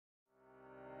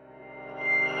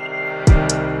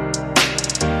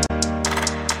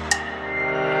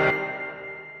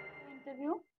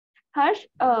Harsh,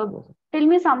 tell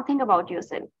me something about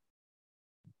yourself.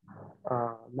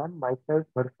 Ma'am, myself,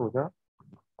 Harsh.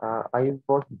 I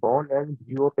was born and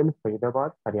grew up in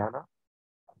Faridabad, Haryana.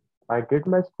 I did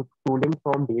my schooling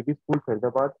from Devi School,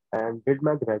 Faridabad, and did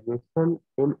my graduation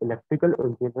in electrical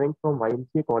engineering from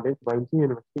YMCA College, YMCA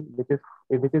University,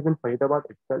 which is in Faridabad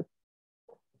itself.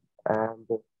 And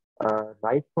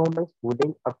right from my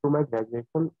schooling up to my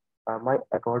graduation,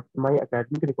 my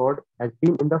academic record has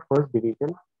been in the first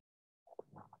division,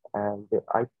 and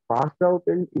I passed out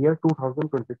in year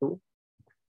 2022.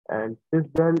 And since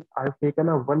then, I've taken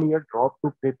a 1 year drop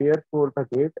to prepare for the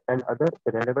GATE and other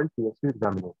relevant PSU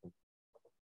examinations.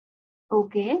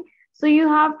 Okay. So you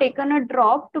have taken a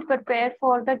drop to prepare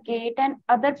for the GATE and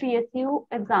other PSU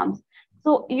exams.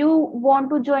 So you want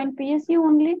to join PSU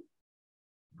only?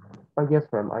 Yes,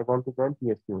 ma'am, I want to join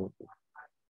PSU.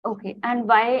 Okay. And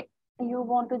why you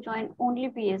want to join only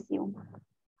PSU?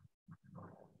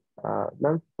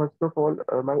 Ma'am, first of all,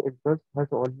 my interest has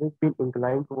always been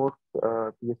inclined towards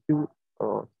PSU,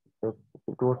 uh, uh,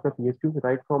 towards the PSU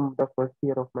right from the first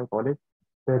year of my college.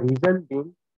 The reason being,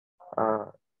 uh,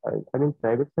 I mean,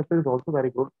 private sector is also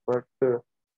very good, but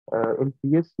in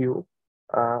PSU,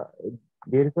 uh,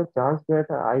 there is a chance that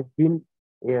I've been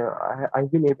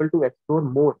able to explore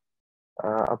more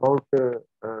about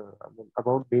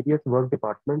various work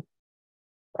departments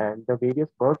and the various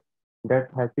work that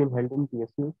has been held in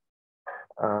PSU.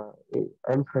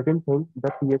 And second thing,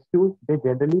 the PSUs they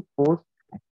generally post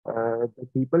the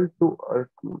people to.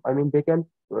 I mean, they can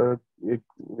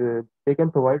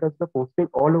provide us the posting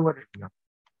all over India.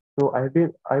 So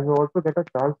I will also get a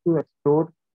chance to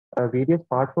explore various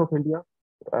parts of India.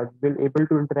 I've been able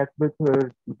to interact with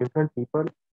different people,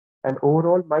 and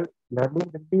overall my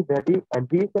learning will be very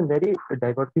enriched and very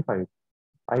diversified.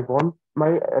 I want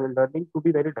my learning to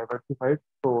be very diversified.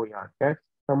 So yeah, that's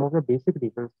some of the basic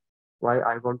reasons why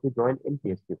I want to join in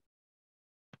PSU.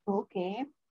 Okay.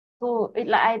 So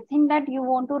I think that you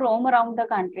want to roam around the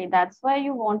country. That's why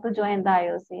you want to join the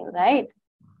IOCL, right?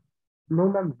 No,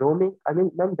 ma'am, roaming. I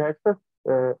mean, ma'am, that's the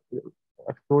uh,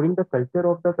 exploring the culture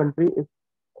of the country is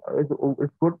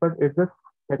good, but it's a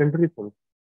secondary thing.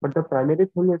 But the primary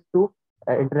thing is to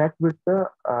interact with the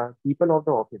people of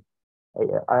the office.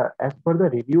 As per the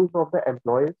reviews of the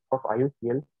employees of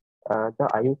IOCL, the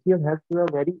IOCL has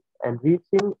a very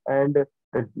enriching and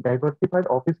diversified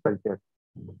office culture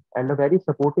and a very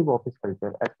supportive office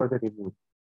culture as per the reviews,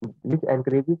 which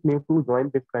encourages me to join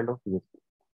this kind of PSU.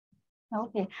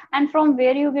 Okay. And from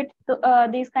where you get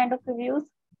these kind of reviews?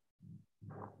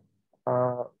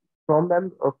 Uh, from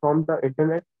them, from the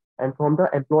internet and from the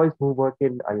employees who work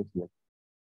in IOCL.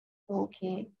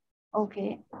 Okay.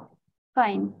 Okay.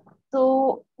 Fine.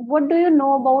 So what do you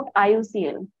know about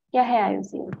IOCL? क्या है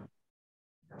IOCL?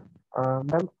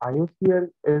 Ma'am, IOCL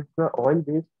is the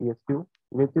oil-based PSU,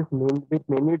 which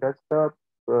mainly does the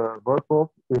work of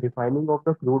refining of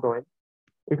the crude oil.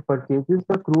 It purchases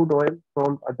the crude oil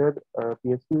from other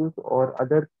PSUs or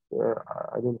other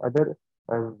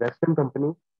Western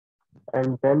companies,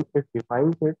 and then it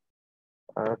refines it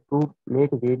to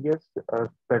make various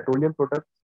petroleum products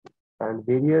and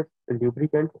various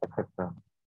lubricants, etc.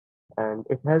 And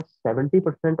it has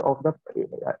 70% of the,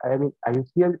 I mean,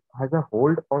 IOCL has a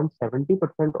hold on 70%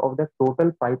 of the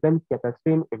total pipeline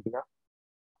capacity in India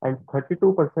and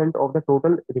 32% of the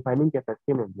total refining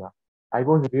capacity in India. I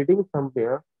was reading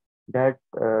somewhere that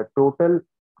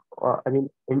in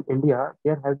India,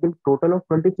 there has been total of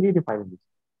 23 refineries.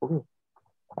 Okay.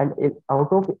 And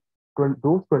out of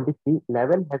those 23,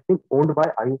 11 has been owned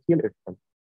by IOCL itself.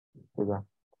 Yeah.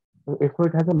 So it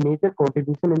has a major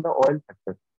contribution in the oil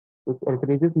sector, which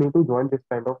encourages me to join this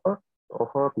kind of a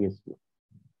PSU.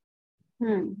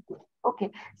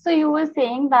 Okay. So you were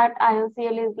saying that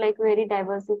IOCL is like very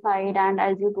diversified, and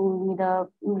as you told me the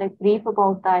like brief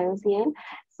about the IOCL.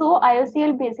 So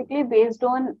IOCL basically based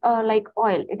on like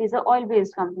oil. It is an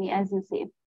oil-based company, as you say,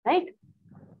 right?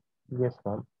 Yes,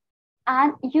 ma'am.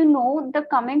 And you know the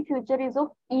coming future is of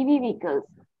EV vehicles.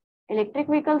 Electric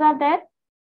vehicles are there,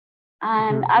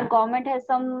 and our government has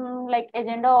some like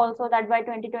agenda also that by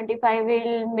 2025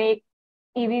 we'll make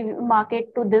EV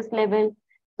market to this level.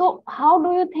 So how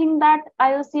do you think that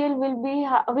IOCL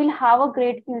will have a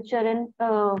great future in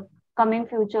coming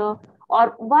future,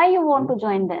 or why you want to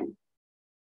join them?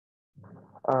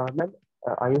 Ma'am,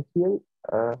 IOCL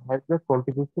has a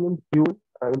contribution in fuel,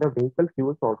 in the vehicle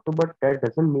fuels also, but that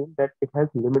doesn't mean that it has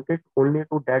limited only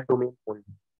to that domain only.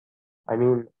 I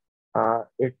mean,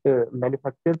 it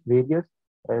manufactures various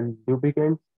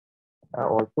lubricants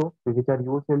also, which are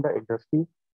used in the industry,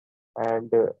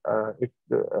 and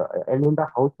in the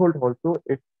household also,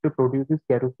 it produces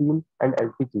kerosene and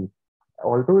LPG.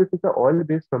 although it is an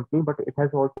oil-based company, but it has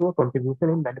also a contribution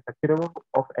in manufacturing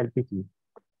of LPG.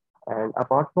 And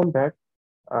apart from that,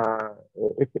 uh,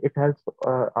 it has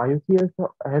IOCL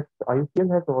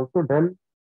has also done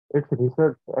its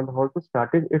research and also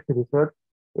started its research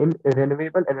in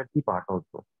renewable energy part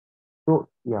also. So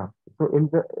yeah,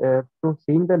 so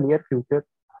seeing the near future,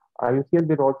 IOCL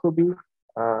will also be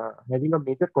having a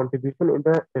major contribution in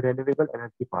the renewable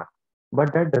energy part.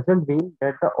 But that doesn't mean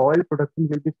that the oil production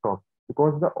will be stopped,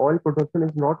 because the oil production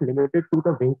is not limited to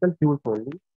the vehicle fuels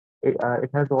only. It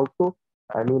has also,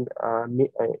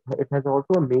 it has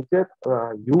also a major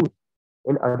use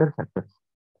in other sectors.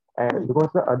 And because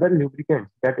the other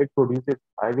lubricants that it produces,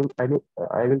 I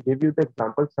will give you the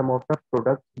example. Some of the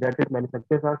products that it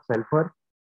manufactures are sulfur,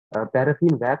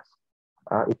 paraffin wax,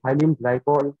 ethylene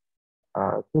glycol.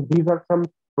 So these are some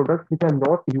products which are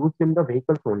not used in the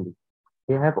vehicles only.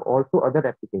 They have also other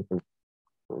applications.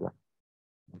 So,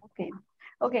 yeah. Okay.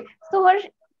 Okay. So Harsh,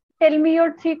 tell me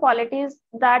your three qualities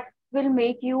that will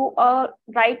make you a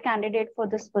right candidate for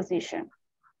this position.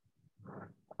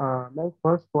 My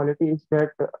first quality is that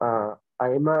I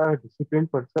am a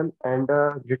disciplined person and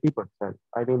a gritty person.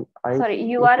 Sorry,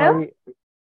 you if are a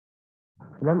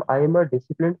ma'am, I am a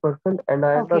disciplined person and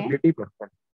I am a okay. gritty person.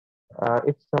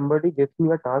 If somebody gives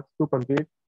me a task to complete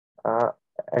uh,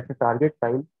 at a target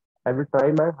time, I will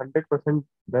try my 100%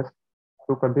 best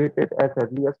to complete it as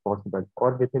early as possible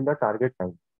or within the target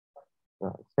time.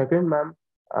 Second, ma'am,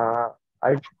 uh,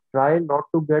 I try not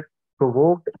to get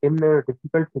provoked in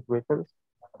difficult situations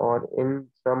or in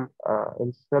some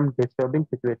disturbing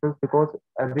situations, because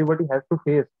everybody has to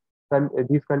face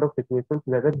these kind of situations,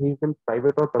 whether he is in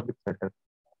private or public sector.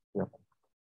 Yeah.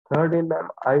 Third, in ma'am,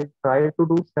 I try to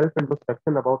do self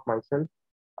introspection about myself.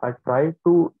 I try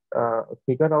to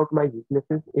figure out my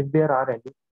weaknesses if there are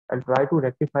any, and try to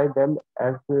rectify them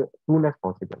as soon as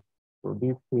possible. So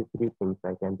these three things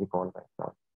I can recall right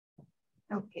now.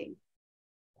 Okay.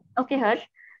 Okay, Harsh.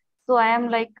 So I am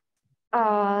like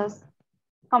uh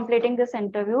completing this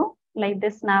interview, like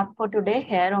this snap for today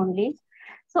here only.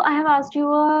 So I have asked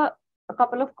you a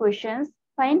couple of questions.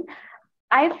 Fine.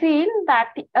 I feel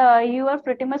that you are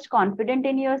pretty much confident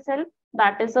in yourself.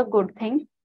 That is a good thing.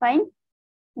 Fine.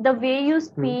 The way you Hmm.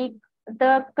 speak,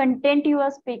 the content you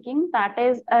are speaking, that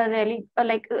is really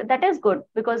that is good,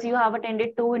 because you have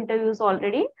attended 2 interviews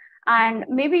already, and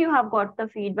maybe you have got the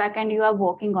feedback and you are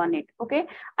working on it. Okay.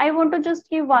 I want to just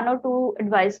give one or two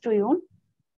advice to you.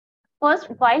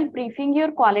 First, while briefing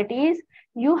your qualities,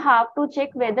 you have to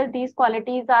check whether these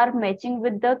qualities are matching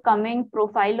with the coming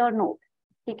profile or not.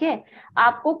 ठीक है.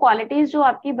 आपको qualities जो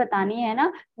आपकी बतानी है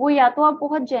ना, वो या तो आप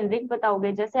बहुत जेनरिक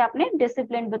बताओगे, जैसे आपने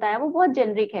डिसिप्लिन बताया, वो बहुत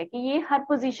जेनरिक है कि ये हर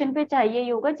पोजीशन पे चाहिए ही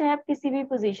होगा, चाहे आप किसी भी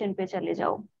पोजीशन पे चले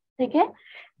जाओ. ठीक है.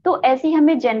 तो ऐसी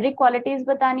हमें जेनरिक क्वालिटीज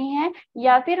बतानी है,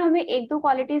 या फिर हमें एक दो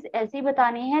क्वालिटीज ऐसी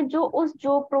बतानी है जो उस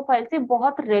जॉब प्रोफाइल से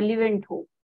बहुत रेलिवेंट हो.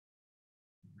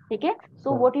 ठीक है.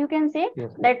 So what you can say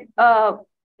Yes, that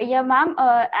yeah ma'am,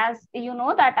 as you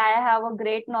know that I have a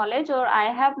great knowledge, or I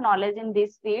have knowledge in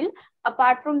this field.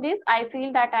 Apart from this, I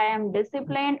feel that I am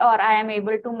disciplined, or I am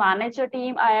able to manage a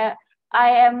team. I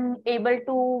am able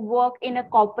to work in a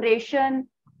corporation.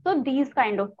 So these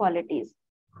kind of qualities.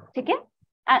 ठीक है.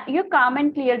 ये काम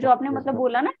and clear जो आपने yes, मतलब ma'am.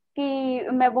 बोला ना कि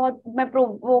मैं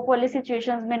वो वाली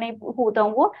सिचुएशंस में नहीं होता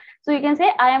हूँ वो. So you can say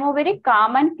I am a very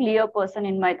calm and clear person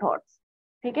in my thoughts.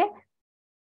 ठीक है.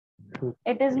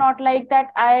 It is not like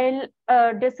that I'll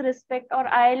disrespect, or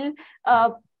I'll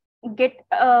get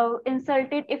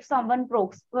insulted if someone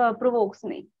provokes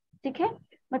me. ठीक है.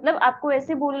 मतलब आपको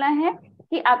ऐसे बोलना है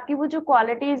कि आपकी वो जो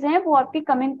क्वालिटीज हैं वो आपकी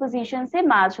कमिंग पोजीशन से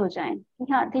मैच हो जाएं.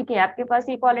 हाँ ठीक है, आपके पास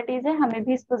ये क्वालिटीज है, हमें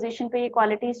भी इस पोजीशन पे ये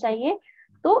क्वालिटीज चाहिए,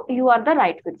 तो you are the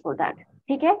right fit for that.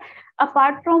 ठीक है.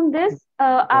 अपार्ट फ्रॉम दिस,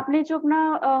 आपने जो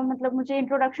अपना मतलब मुझे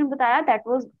इंट्रोडक्शन बताया, दैट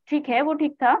वाज ठीक है, वो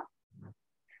ठीक था.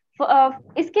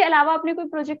 इसके अलावा आपने कोई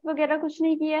प्रोजेक्ट वगैरह कुछ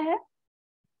नहीं किया है?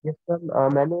 यस सर,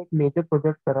 मैंने एक मेजर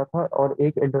प्रोजेक्ट करा था और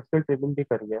एक इंडस्ट्रियल ट्रेनिंग भी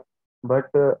करी है.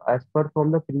 But as per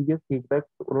from the previous feedback,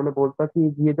 उन्होंने बोलता कि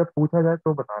ये जब पूछा जाए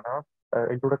तो बताना,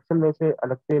 इंट्रोडक्शन में से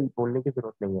अलग से बोलने की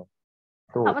जरूरत नहीं है. हाँ,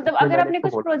 तो मतलब इसलिए अगर मैंने आपने इसको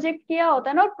कुछ प्रोजेक्ट किया होता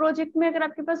है ना, और प्रोजेक्ट में अगर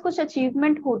आपके पास कुछ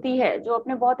अचीवमेंट होती है जो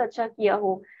आपने बहुत अच्छा किया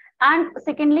हो, एंड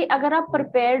सेकेंडली अगर आप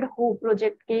प्रिपेयर्ड हो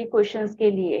प्रोजेक्ट के क्वेश्चंस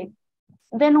के लिए,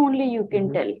 देन ओनली यू कैन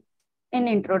बोला. Tell in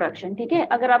introduction. ठीक है.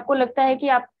 अगर आपको लगता है कि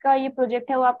आपका ये प्रोजेक्ट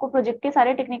है, वो आपको प्रोजेक्ट के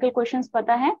सारे टेक्निकल क्वेश्चंस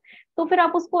पता है, तो फिर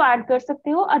आप उसको ऐड कर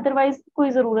सकते हो, अदरवाइज कोई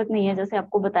जरूरत नहीं है जैसे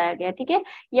आपको बताया गया. ठीक है.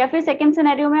 या फिर सेकंड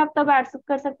सिनेरियो में आप तब ऐड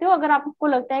कर सकते हो अगर आपको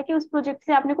लगता है कि उस प्रोजेक्ट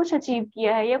से आपने कुछ अचीव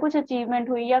किया है, या कुछ अचीवमेंट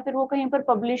हुई, या फिर वो कहीं पर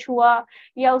पब्लिश हुआ,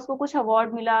 या उसको कुछ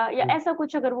अवार्ड मिला, या ऐसा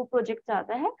कुछ अगर वो प्रोजेक्ट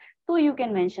चाहता है, तो यू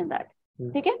कैन मेंशन दैट.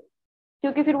 ठीक है.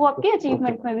 क्योंकि फिर वो आपके Okay.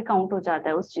 अचीवमेंट में भी काउंट हो जाता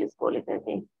है उस चीज को लेकर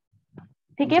के।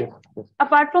 ठीक है। Yes, yes.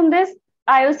 Apart from this,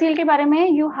 IOCL के बारे में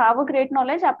you have a great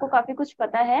knowledge, आपको काफी कुछ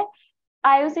पता है।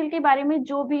 IOCL के बारे में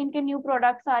जो भी इनके न्यू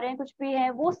प्रोडक्ट्स आ रहे हैं, कुछ भी है,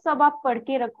 वो सब आप पढ़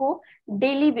के रखो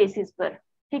डेली बेसिस पर।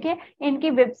 ठीक है। इनकी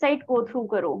वेबसाइट गो थ्रू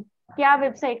करो, क्या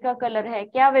वेबसाइट का कलर है,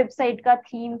 क्या वेबसाइट का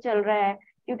थीम चल रहा है,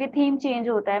 क्योंकि थीम चेंज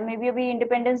होता है। मे बी अभी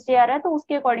इंडिपेंडेंस डे आ रहा है तो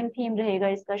उसके अकॉर्डिंग थीम रहेगा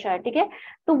इसका शायद। ठीक है।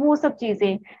 तो वो सब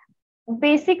चीजें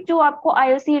बेसिक जो आपको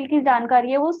IOCL की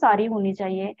जानकारी है वो सारी होनी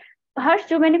चाहिए। हर्ष,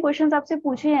 जो मैंने क्वेश्चंस आपसे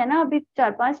पूछे हैं ना अभी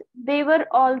 4-5, दे were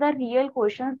all the real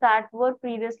questions that were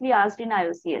previously asked in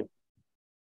IOCL।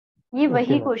 ये Okay,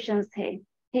 वही ma'am. क्वेश्चंस थे।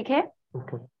 ठीक है।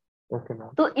 Okay. Okay,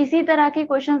 ma'am. तो इसी तरह के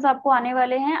क्वेश्चंस आपको आने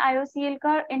वाले हैं। IOCL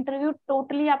का इंटरव्यू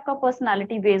टोटली आपका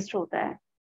पर्सनालिटी बेस्ड होता है।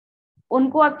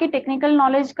 उनको आपकी टेक्निकल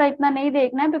नॉलेज का इतना नहीं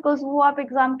देखना है, बिकॉज वो आप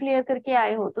एग्जाम क्लियर करके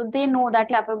आए हो, तो they know that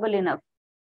capable enough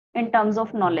in terms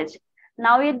of knowledge.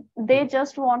 Now ये they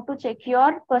just want to check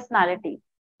your personality,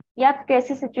 या आप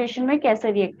कैसी सिचुएशन में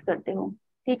कैसे रिएक्ट करते हो।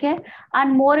 ठीक है।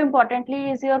 And more importantly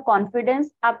is your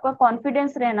confidence, आपका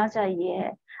कॉन्फिडेंस रहना चाहिए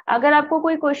है। अगर आपको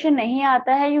कोई क्वेश्चन नहीं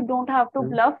आता है, you don't have to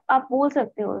bulb, आप बोल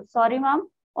सकते हो सॉरी मैम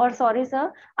और sorry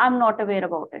sir, I am not aware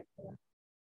about it.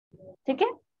 ठीक है।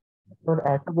 और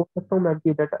ऐसा बोल सकता हूँ मैम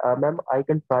कि that ma'am I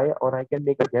can try और I can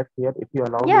make a guess here if you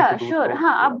allow me या टू डू श्योर, सो।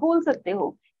 हाँ आप बोल सकते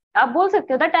हो। आप बोल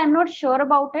सकते हो that I am not sure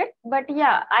about it, but या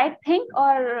आई थिंक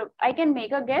और I can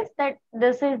make a guess that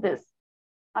this is this.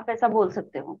 आप ऐसा बोल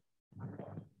सकते हो।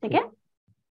 ठीक है।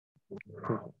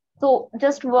 तो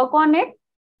जस्ट वर्क ऑन इट।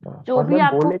 जो और भी मैम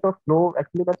आपको बोलने का फ्लो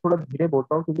एक्चुअली मैं थोड़ा धीरे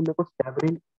बोलता हूँ क्योंकि मेरे को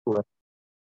स्टैमरिंग हुआ है।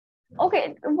 ओके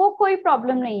वो कोई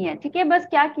प्रॉब्लम नहीं है। ठीक है। बस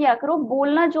क्या किया करो,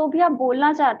 बोलना जो भी आप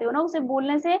बोलना चाहते हो ना, उसे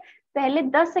बोलने से पहले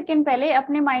 10 सेकंड पहले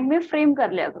अपने माइंड में फ्रेम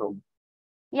कर लिया करो,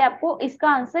 ये आपको इसका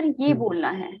आंसर ये बोलना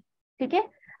है। ठीक है।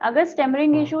 अगर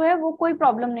स्टेमरिंग हाँ। इशू है वो कोई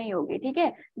प्रॉब्लम नहीं होगी। ठीक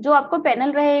है। जो आपको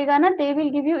पैनल रहेगा ना, they will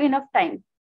give you enough time,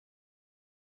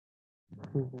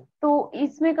 तो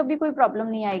इसमें कभी कोई प्रॉब्लम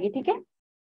नहीं आएगी। ठीक है।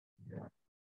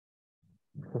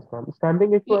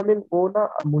 स्टैंडिंग इशू आई मीन वो ना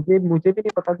मुझे भी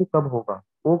नहीं पता कि कब होगा।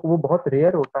 वो बहुत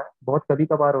रेयर होता है, बहुत कभी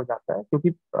कभार हो जाता है क्योंकि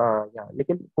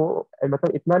लेकिन वो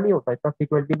मतलब इतना नहीं होता, इतना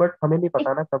फ्रीक्वेंटली, बट हमें नहीं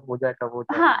पता ना कब हो जाए कब हो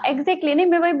जाए। हाँ एग्जैक्टली, नहीं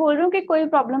मैं वही बोल रही हूँ कि कोई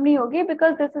प्रॉब्लम नहीं होगी,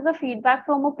 because this is a feedback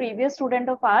from a previous student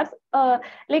of hours.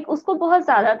 Like उसको बहुत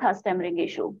ज्यादा था स्टेमरिंग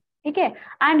इशू। ठीक है।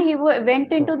 And he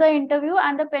went into the interview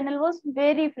and the panel was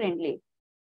very friendly,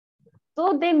 so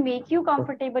they make you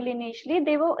comfortable initially,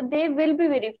 they will be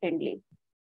very friendly,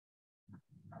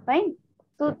 fine.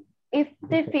 So if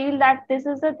they feel that this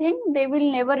is the thing, they will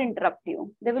never interrupt you,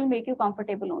 they will make you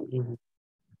comfortable only,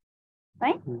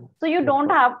 fine. So you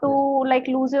don't have to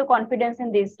like lose your confidence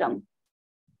in this term.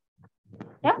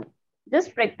 Yeah,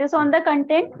 just practice on the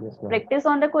content,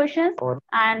 practice on the questions,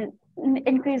 and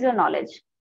increase your knowledge.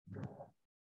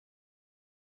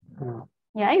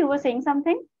 Yeah, you were saying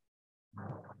something.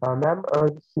 Ma'am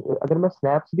अगर मैं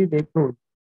snaps भी देख लूँ,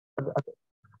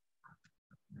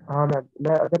 हाँ ma'am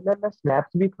मैं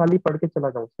snaps भी खाली पढ़ के चला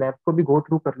जाऊँ, स्नैप्स को भी गो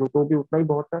थ्रू कर लूँ तो भी उतना ही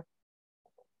बहुत है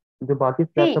जो बाकी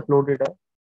स्नैप्स See, अपलोडेड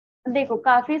है। देखो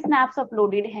काफी स्नैप्स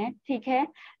अपलोडेड हैं, ठीक है,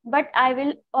 but I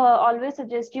will always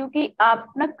suggest you कि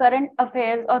आप ना करंट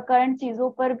अफेयर्स और करंट चीजों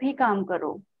पर भी काम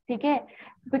करो। ठीक है।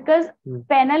 बिकॉज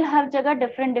पैनल हर जगह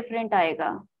डिफरेंट डिफरेंट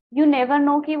आएगा, यू नेवर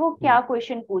नो कि वो क्या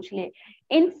क्वेश्चन पूछ ले।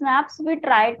 इन snaps we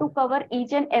try to cover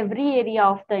each and every area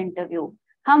of the interview.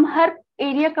 हम हर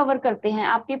एरिया कवर करते हैं,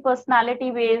 आपकी पर्सनालिटी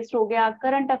बेस्ड हो गया,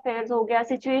 करंट अफेयर्स हो गया,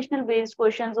 सिचुएशनल बेस्ड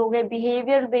क्वेश्चंस हो गए,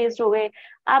 बिहेवियर बेस्ड हो गए,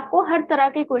 आपको हर तरह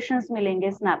के क्वेश्चंस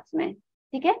मिलेंगे स्नैप्स में।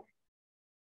 ठीक है।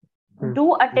 Do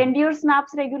attend your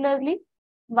snaps regularly,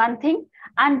 one thing,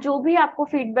 and जो भी आपको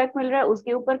फीडबैक मिल रहा है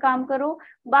उसके ऊपर काम करो।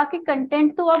 बाकी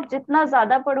कंटेंट तो आप जितना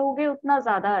ज्यादा पढ़ोगे उतना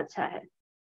ज्यादा अच्छा है।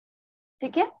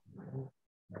 ठीक है।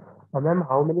 Ma'am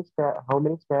how many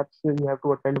snaps you have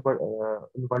to attend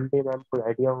in one day ma'am, कोई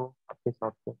आइडिया हो आपके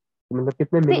हिसाब से, मतलब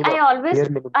कितने minimum I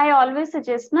minimum? Always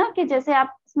suggest ना कि जैसे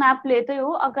आप स्नैप लेते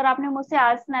हो, अगर आपने मुझसे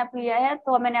आज स्नैप लिया है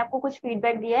तो मैंने आपको कुछ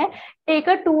फीडबैक दिया है, take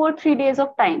a 2 or 3 days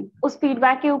of time, उस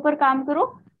फीडबैक के ऊपर काम करो,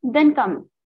 then come,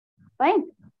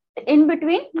 right. In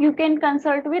between you can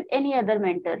consult with any other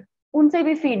mentor, उनसे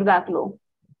भी फीडबैक लो,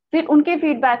 फिर उनके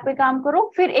फीडबैक पे काम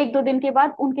करो, फिर 1-2 दिन के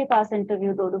बाद उनके पास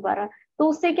इंटरव्यू दो दोबारा। तो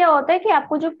उससे क्या होता है कि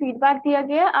आपको जो फीडबैक दिया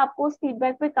गया है, आपको उस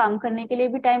फीडबैक पे काम करने के लिए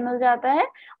भी टाइम मिल जाता है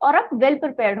और आप वेल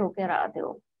प्रिपेयर्ड होकर आते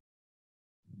हो।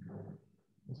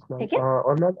 ठीक है।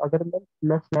 और मैम अगर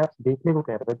मैं स्नैप्स देखने को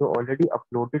कह रहा था, जो ऑलरेडी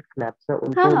अपलोडेड स्नैप्स है हाँ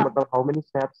उनको हाँ, मतलब how many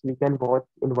snaps we can watch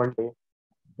in one day,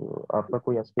 आपका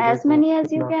कोई as एस्टिमेट हो many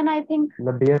as you कितना, can, I think.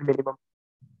 मतलब bare minimum?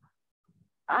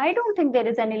 I don't think there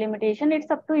is any limitation,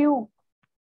 it's up to you.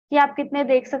 कि आप कितने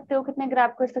देख सकते हो, कितने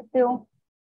ग्रैब कर सकते हो।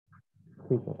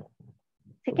 ठीक है,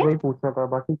 ठीक है। वही पूछना था।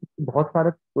 बाकी बहुत सारा,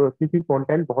 क्योंकि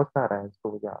कंटेंट बहुत सारा है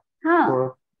इसको या हाँ तो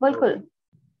बिल्कुल।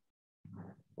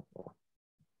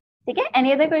 ठीक है,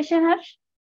 एनी अदर क्वेश्चन हर्ष?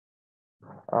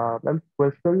 मैम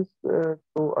क्वेश्चंस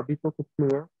तो अभी तो कुछ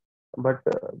नहीं है, बट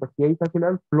बस यही था कि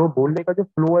मैम फ्लो, बोलने का जो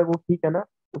फ्लो है वो ठीक है ना,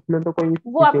 उसमें तो कोई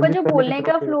वो आपका चेंजेस जो करने की बोलने जरूरत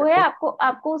का नहीं है फ्लो है, मेरे को। आपको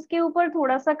आपको उसके ऊपर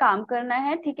थोड़ा सा काम करना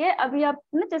है। ठीक है, अभी आप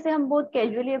ना, जैसे हम बहुत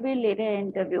कैजुअली अभी ले रहे हैं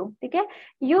इंटरव्यू, ठीक है,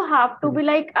 you have to be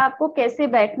like, आपको कैसे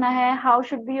बैठना है, how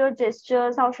should be your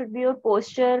gestures, how should be your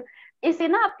posture. इससे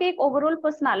ना आपकी एक ओवरऑल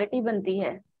पर्सनालिटी बनती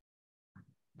है।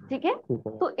 ठीक है, ठीक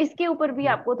है तो इसके ऊपर भी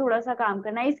मैम। आपको थोड़ा सा काम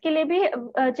करना है। इसके लिए भी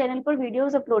चैनल पर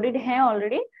वीडियोस अपलोडेड हैं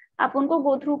ऑलरेडी, आप उनको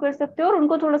गो थ्रू कर सकते हो और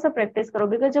उनको थोड़ा सा प्रैक्टिस करो,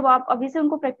 बिकॉज जब आप अभी से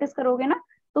उनको प्रैक्टिस करोगे ना,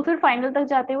 तो फिर फाइनल तक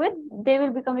जाते हुए they will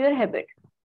become your habit,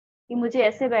 कि मुझे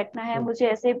ऐसे बैठना है, मुझे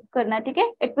ऐसे करना है। ठीक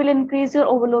है, it will increase your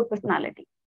overall personality.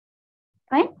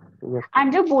 Fine. Yes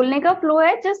and जो बोलने का फ्लो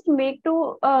है, just make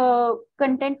to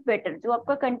content better, जो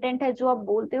आपका कंटेंट है, जो आप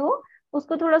बोलते हो,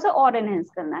 उसको थोड़ा सा और एनहेंस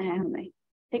करना है हमें।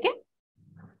 ठीक है।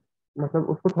 मतलब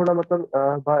उसको थोड़ा मतलब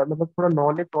मतलब थोड़ा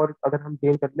नॉलेज और अगर हम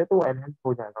गेन कर ले तो एनहेंस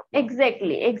हो जाएगा अपना।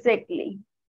 Exactly exactly.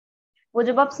 वो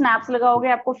जब आप स्नैप्स लगाओगे,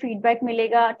 आपको फीडबैक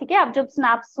मिलेगा। ठीक है, आप जब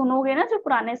स्नैप्स सुनोगे ना, जो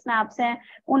पुराने स्नैप्स हैं,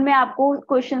 उनमें आपको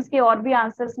क्वेश्चंस के और भी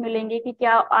आंसर्स मिलेंगे, कि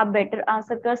क्या आप बेटर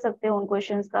आंसर कर सकते हो उन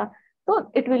क्वेश्चंस का,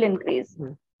 तो इट विल इंक्रीज।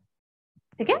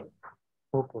 ठीक है।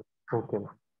 Okay okay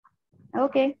ma'am.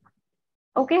 Okay.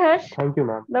 Okay Harsh, thank you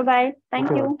ma'am. Bye bye, okay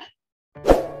thank ma'am. You.